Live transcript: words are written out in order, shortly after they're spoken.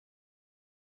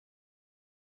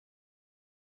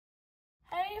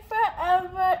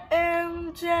forever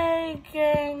MJ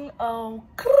gang. Oh,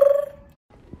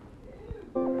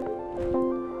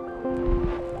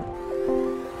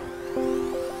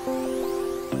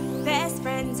 best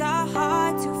friends are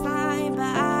hard to find,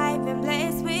 but I've been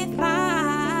blessed with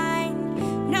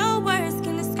mine. No words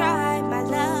can describe my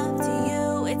love to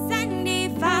you, it's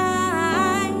undefined.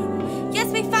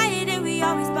 Yes, we fight and we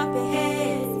always bump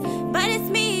heads, but it's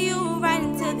me, you, right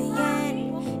until the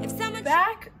end. If someone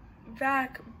back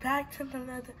to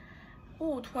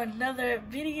another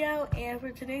video, and for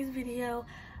today's video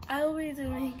I will be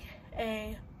doing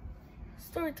a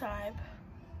story time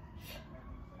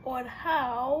on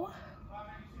how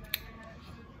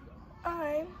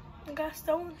I got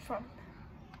stolen from.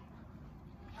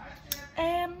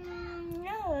 And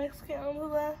yeah, let's get on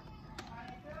with that.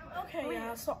 Okay,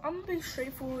 yeah, so I'm gonna be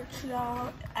straightforward to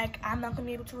y'all. Like, I'm not gonna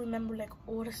be able to remember like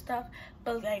all the stuff,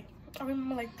 but like I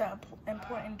remember like the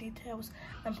important details,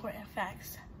 important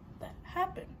facts that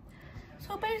happened.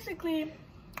 So basically,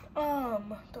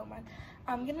 don't mind,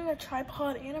 I'm getting a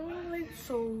tripod and a ring light,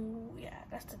 so yeah,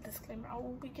 that's the disclaimer. I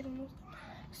will be getting those.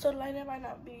 So the lighting might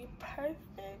not be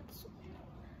perfect.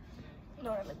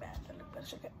 No, that look bad. That look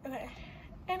bad. Okay.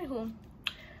 Anywho,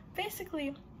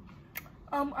 basically,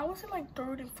 I was in like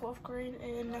 3rd and 4th grade,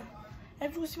 and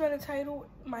if you see by the title,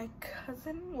 my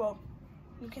cousin. Well,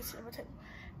 you can see the title.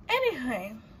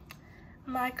 Anyway,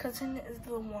 my cousin is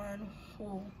the one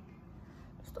who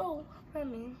stole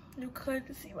from me. You could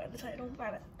see by the title. You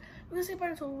can see by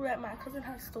the title that my cousin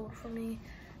has stolen from me,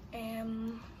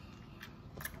 and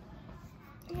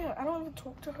yeah, I don't even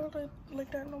talk to her like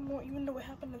that no more. Even though it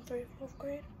happened in 3rd and 4th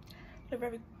grade, they're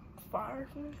very far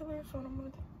from each other, so I don't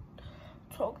really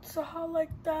talk to her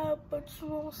like that. But you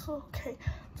know, it's okay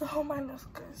to hold my nose,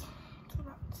 guys. So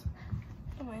that's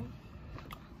anyway.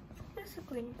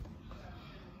 Basically,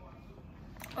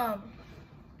 let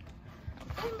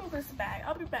me move this bag.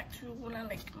 I'll be back to you when I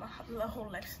like my whole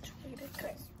life situated.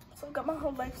 Okay, so I've got my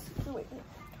whole life situated.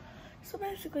 So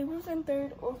basically, we was in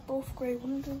 3rd or 4th grade,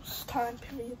 one of those time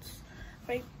periods,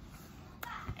 right?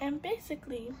 And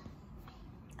basically,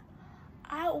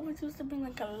 I always used to bring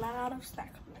like a lot of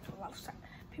snacks,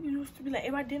 People used to be like,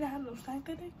 if I didn't have no snack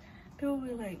that day, people would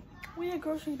be like, "Where your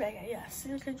grocery bag at?" Yeah,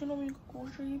 seriously, you know when you go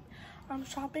grocery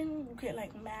shopping, you get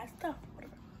like mad stuff,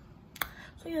 whatever.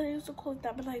 So yeah, they used to call it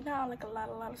that, but like not like a lot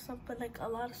of stuff, but like a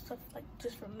lot of stuff like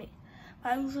just for me.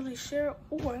 I usually share,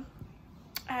 or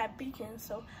I had Beacon,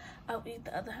 so I'll eat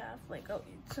the other half. Like I'll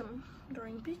eat some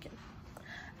during Beacon.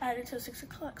 I had it till 6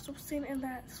 o'clock, so I'm staying in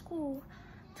that school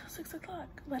till 6 o'clock.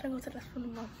 But I go to that school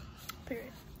tomorrow.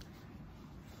 Period.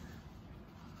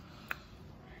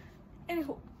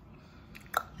 Anywho,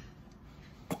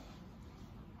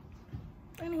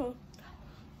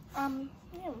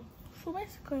 yeah. So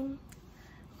basically, I'm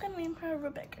gonna name her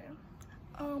Rebecca.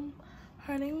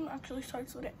 Her name actually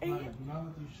starts with an A.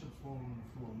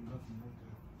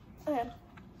 Okay.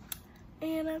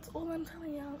 And that's all I'm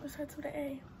telling y'all. It starts with an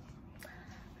A.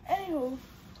 Anywho,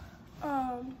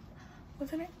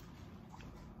 what's her name?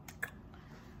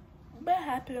 What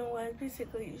happened was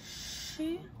basically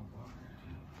she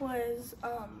was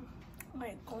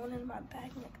like going in my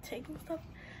bag and like taking stuff,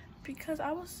 because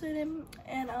I was sitting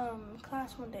in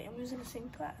class one day and we was in the same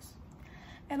class,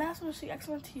 and that's when she asked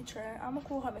my teacher, I'm gonna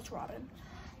call her Miss Robin.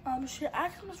 She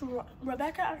asked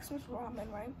Rebecca asked Miss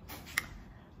Robin, right,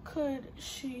 could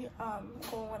she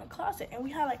go in a closet, and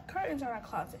we had like curtains in our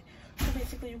closet, so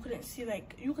basically you couldn't see,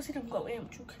 like you could see them go in,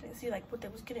 but you couldn't see like what they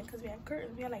was getting, because we had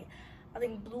curtains. We had like, I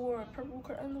think, blue or purple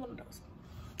curtains, one of those,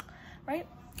 right?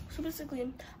 So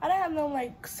basically, I didn't have no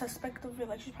like suspect of it.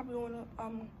 Like, she's probably going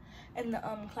in the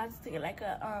closet to get like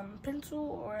a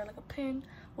pencil or like a pen.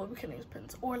 Well, we can use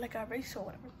pens, or like a eraser or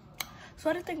whatever. So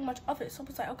I didn't think much of it. So I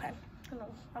was like, okay, you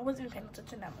know, I wasn't even paying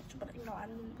attention that much. But you know, I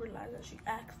didn't realize that she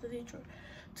asked the teacher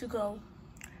to go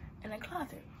in a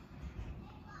closet.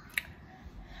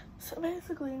 So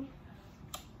basically,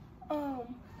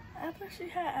 after she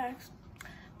had asked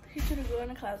the teacher to go in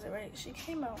the closet, right, she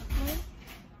came out, right?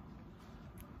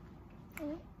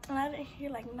 And I didn't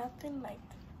hear like nothing, like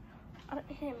I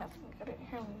didn't hear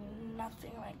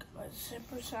nothing like a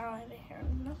zipper sound. I didn't hear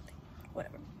nothing,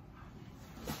 whatever.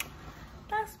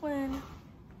 That's when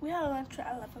we had lunch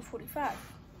at 11:45.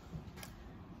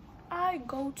 I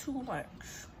go to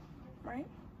lunch, right?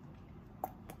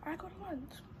 I go to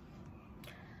lunch.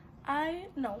 I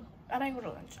didn't go to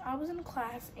lunch. I was in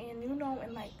class, and you know,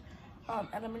 in like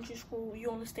elementary school, you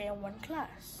only stay in one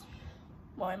class.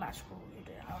 Well, in my school, you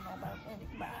did. I don't know about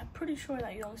anything, but I'm pretty sure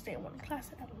that you only stay in one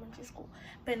class in elementary school.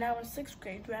 But now in 6th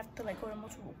grade, you have to like go to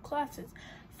multiple classes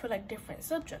for like different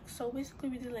subjects. So basically,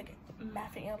 we did like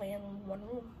math and LA in one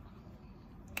room.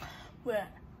 with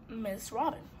Miss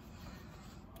Robin.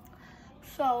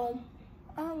 So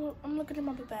I'm looking in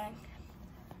my book bag.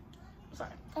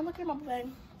 Sorry, I'm looking in my book bag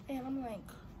and I'm like,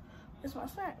 where's my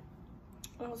snack?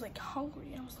 And I was like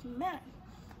hungry and I was mad.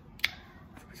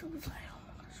 So I was like, oh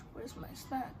my gosh, where's my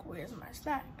snack? Where's my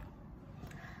snack?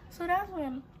 So that's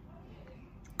when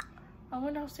I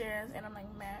went downstairs and I'm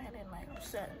like mad and like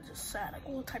upset and just sad, like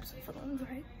all types of feelings,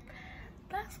 right?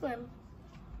 That's when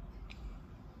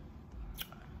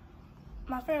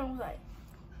my friend was like,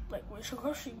 where's your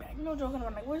grocery bag? You know, joking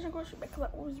around, like, where's your grocery bag? Because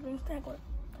I always bring snack with it.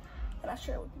 And I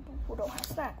share it with people who don't have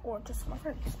snack or just my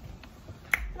friends.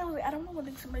 And I was like, I don't know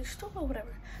whether somebody stole or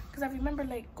whatever. Because I remember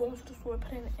like going to the store,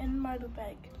 putting it in my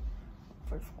bag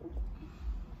for school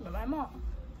with my mom.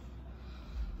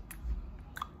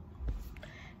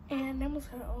 And then was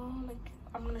like, oh, like,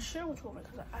 I'm gonna share with you over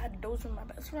because I had those with my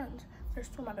best friends. There's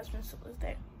two of my best friends to this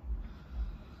day.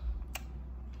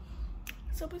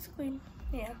 So basically,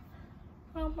 yeah.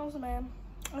 Well, I was a man.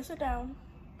 I sit down.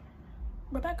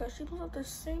 Rebecca, she pulls out the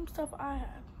same stuff I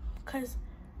have. Because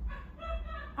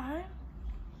I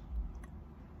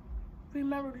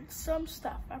remembered some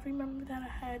stuff. I remember that I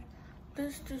had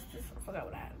this, I forgot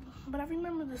what I had. But I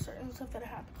remember the certain stuff that I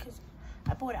had because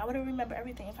I bought it. I wouldn't remember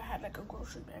everything if I had like a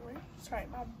grocery bag, right? Sorry,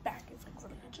 my back is like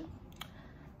really itching.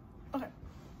 Okay.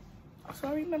 So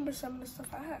I remember some of the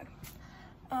stuff I had.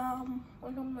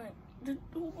 When I'm like,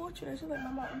 who bought you that? She's like, my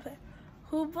mom. I'm like,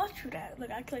 who bought you that? Like,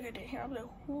 I act like I didn't hear. I was like,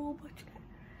 who bought you that?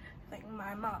 Like,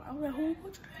 my mom. I was like, who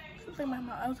bought you that? She was like, my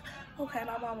mom. I was like, okay,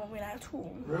 my mom went with that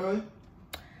too. Really?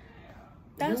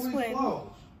 That's when.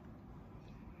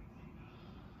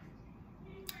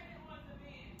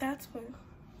 That's when.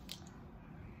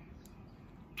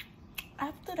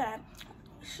 After that,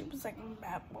 she was like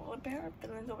mad about her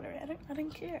feelings over there. I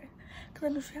didn't care because I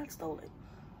knew she had stolen.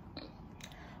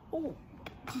 Oh,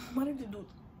 what did you do?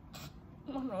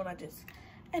 I don't know what I just.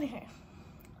 Anyway,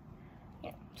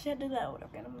 yeah, she had to do that or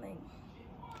whatever, and I'm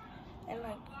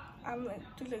like,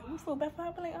 she's like, you feel bad for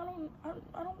her? But like, I don't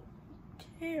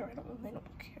care. I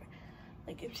don't care.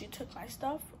 Like, if she took my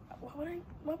stuff, why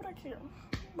would I care?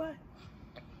 Why?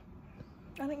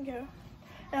 I didn't care.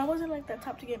 And I wasn't like that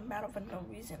type to get mad over no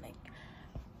reason, like,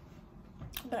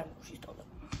 but I know she stole it.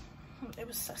 It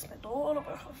was suspect all over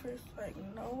her face, like,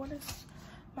 no one is,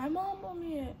 my mom on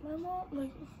me, my mom,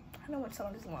 like, I know when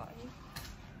someone is lying,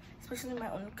 especially my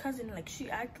own cousin, like, she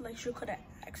acted like she couldn't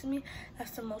ask me.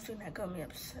 That's the most thing that got me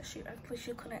upset. She acted like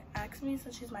she couldn't ask me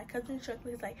since she's my cousin. She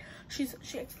acted like, she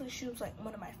acted like she was like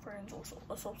one of my friends or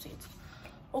associates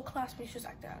or classmates, just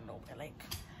acting out of nowhere, like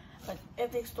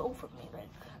if they stole from me, like,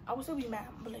 I would still be mad,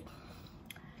 but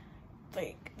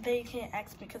like they can't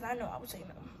ask me because I know I would say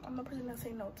no. I'm a person that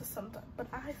say no to something, but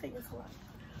I think it's a lot.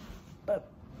 But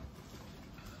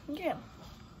yeah,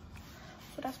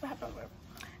 so that's what happened with her.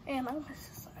 And I'm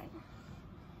just saying,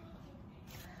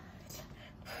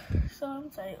 so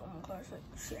I'm saying, oh my gosh,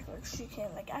 like she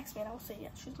can't like ask me, and I would say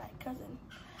yeah, she's my cousin,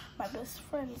 my best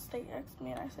friends. They ask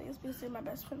me, and I say it's basically my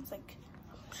best friends. Like,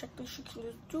 she can just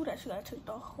do that. She gotta take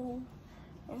the whole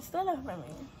instead of me.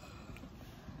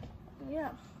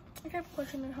 Yeah, I kept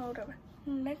questioning her, whatever.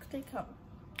 Next day come,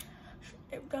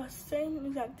 the same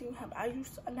exact thing happened.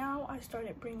 Now I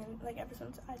started bringing, like, ever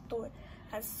since I thought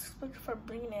I switched for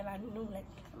bringing it, I knew, like,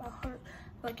 my heart,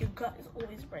 like, your gut is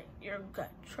always right. Your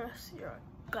gut, trust your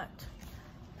gut,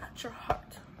 not your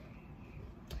heart.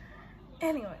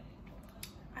 Anyway,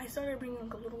 I started bringing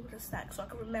like a little bit of snack so I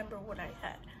could remember what I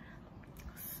had.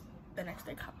 The next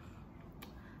day come,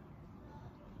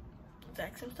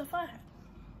 exact same stuff I had.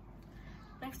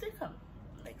 Next day come,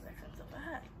 the exact same stuff I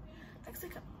had. Next day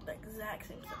come, the exact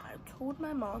same stuff. I told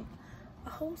my mom a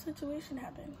whole situation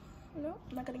happened. You know,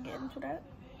 I'm not gonna get into that.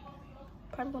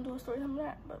 Probably gonna do a story on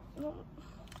that, but you know,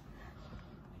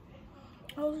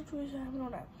 a whole situation happened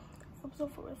on that. It was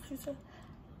over with. She said,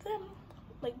 then,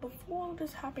 like, before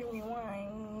this happened,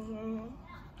 rewind.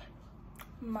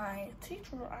 My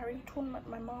teacher, I already told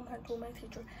my mom had told my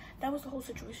teacher. That was the whole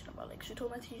situation about, like, she told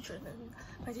my teacher, and then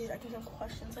my teacher asked me some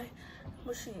questions, like,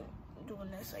 was she doing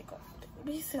this, like,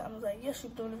 basically, I was like, yeah, she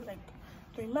was doing it for, like,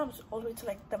 3 months, all the way to,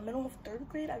 like, the middle of 3rd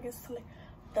grade, I guess, to, like,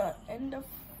 the end of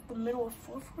the middle of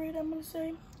 4th grade, I'm gonna say.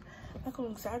 I'm not gonna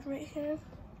exaggerate here,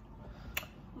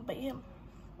 but yeah,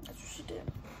 that's what she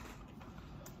did.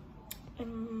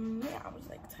 And yeah, I was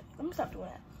like, let me stop doing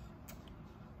that.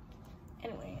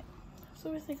 Anyway, so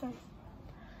we're thinking,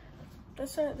 that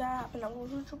happened, that whole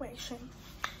situation,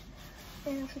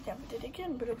 and she never did it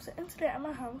again. But it was an incident at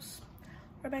my house.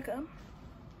 Rebecca,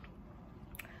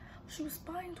 she was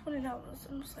buying $20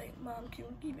 and was like, Mom, can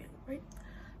you give it, right?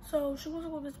 So she was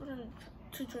always with her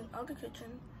to drink out the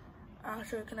kitchen, I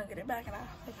sure couldn't get it back, and I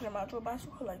put him out to a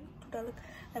bicycle, like, $2,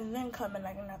 and then come and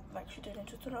like, not like she didn't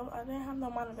just do that. I didn't have no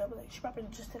money available. Like, she probably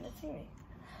just didn't see me,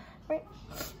 right?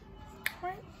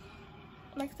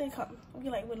 Next day come, we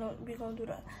gonna do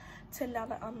the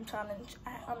 $10 challenge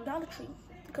at Dollar Tree,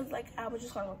 because like I was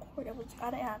just gonna record it.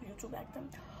 I didn't have YouTube back then,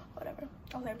 whatever.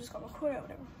 I was like, I'm just gonna record it,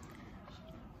 whatever.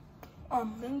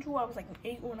 Then I was like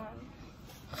 8 or 9,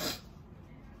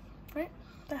 right?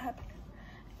 That happened,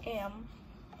 and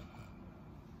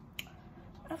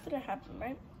after that happened,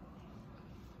 right?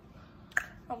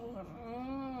 I was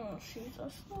like, she's a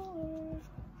star.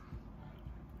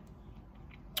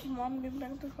 Mom gave me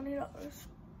back the $20, right?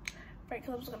 Because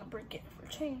I was gonna break it for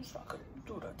change, so I could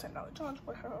do the $10 challenge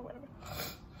with her or whatever.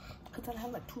 Because I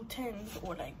had like 2 10s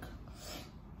or like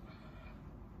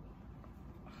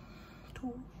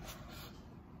 2.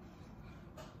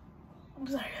 I'm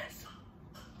sorry, guys.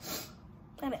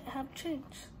 I didn't have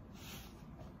change.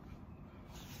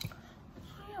 So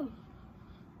yeah,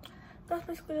 that's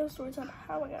basically the story time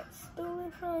how I got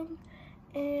stolen from.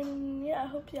 And yeah, I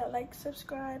hope y'all like,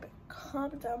 subscribe,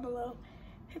 comment down below,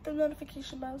 hit the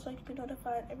notification bell so you can be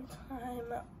notified every time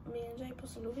me and Jay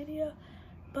post a new video.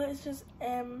 But it's just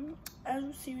as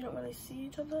you see, we don't really see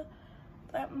each other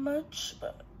that much,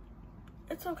 but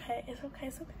it's okay. It's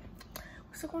okay.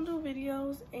 We're still gonna do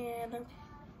videos and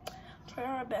try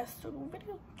our best to do videos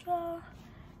with y'all.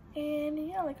 And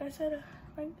yeah, like I said,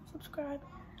 like, subscribe,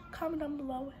 comment down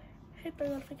below, hit the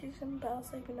notification bell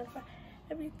so you can be notified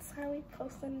every time we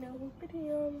post a new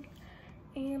video.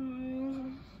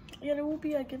 And yeah, there will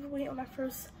be a giveaway on our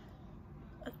first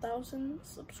 1,000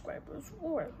 subscribers,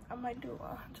 or I might do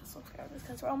 100 subscribers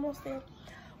because we're almost there.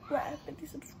 We're at 50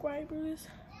 subscribers.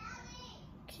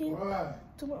 Keep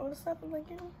doing all the stuff I'm like,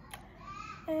 you know.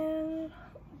 And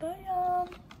bye, y'all.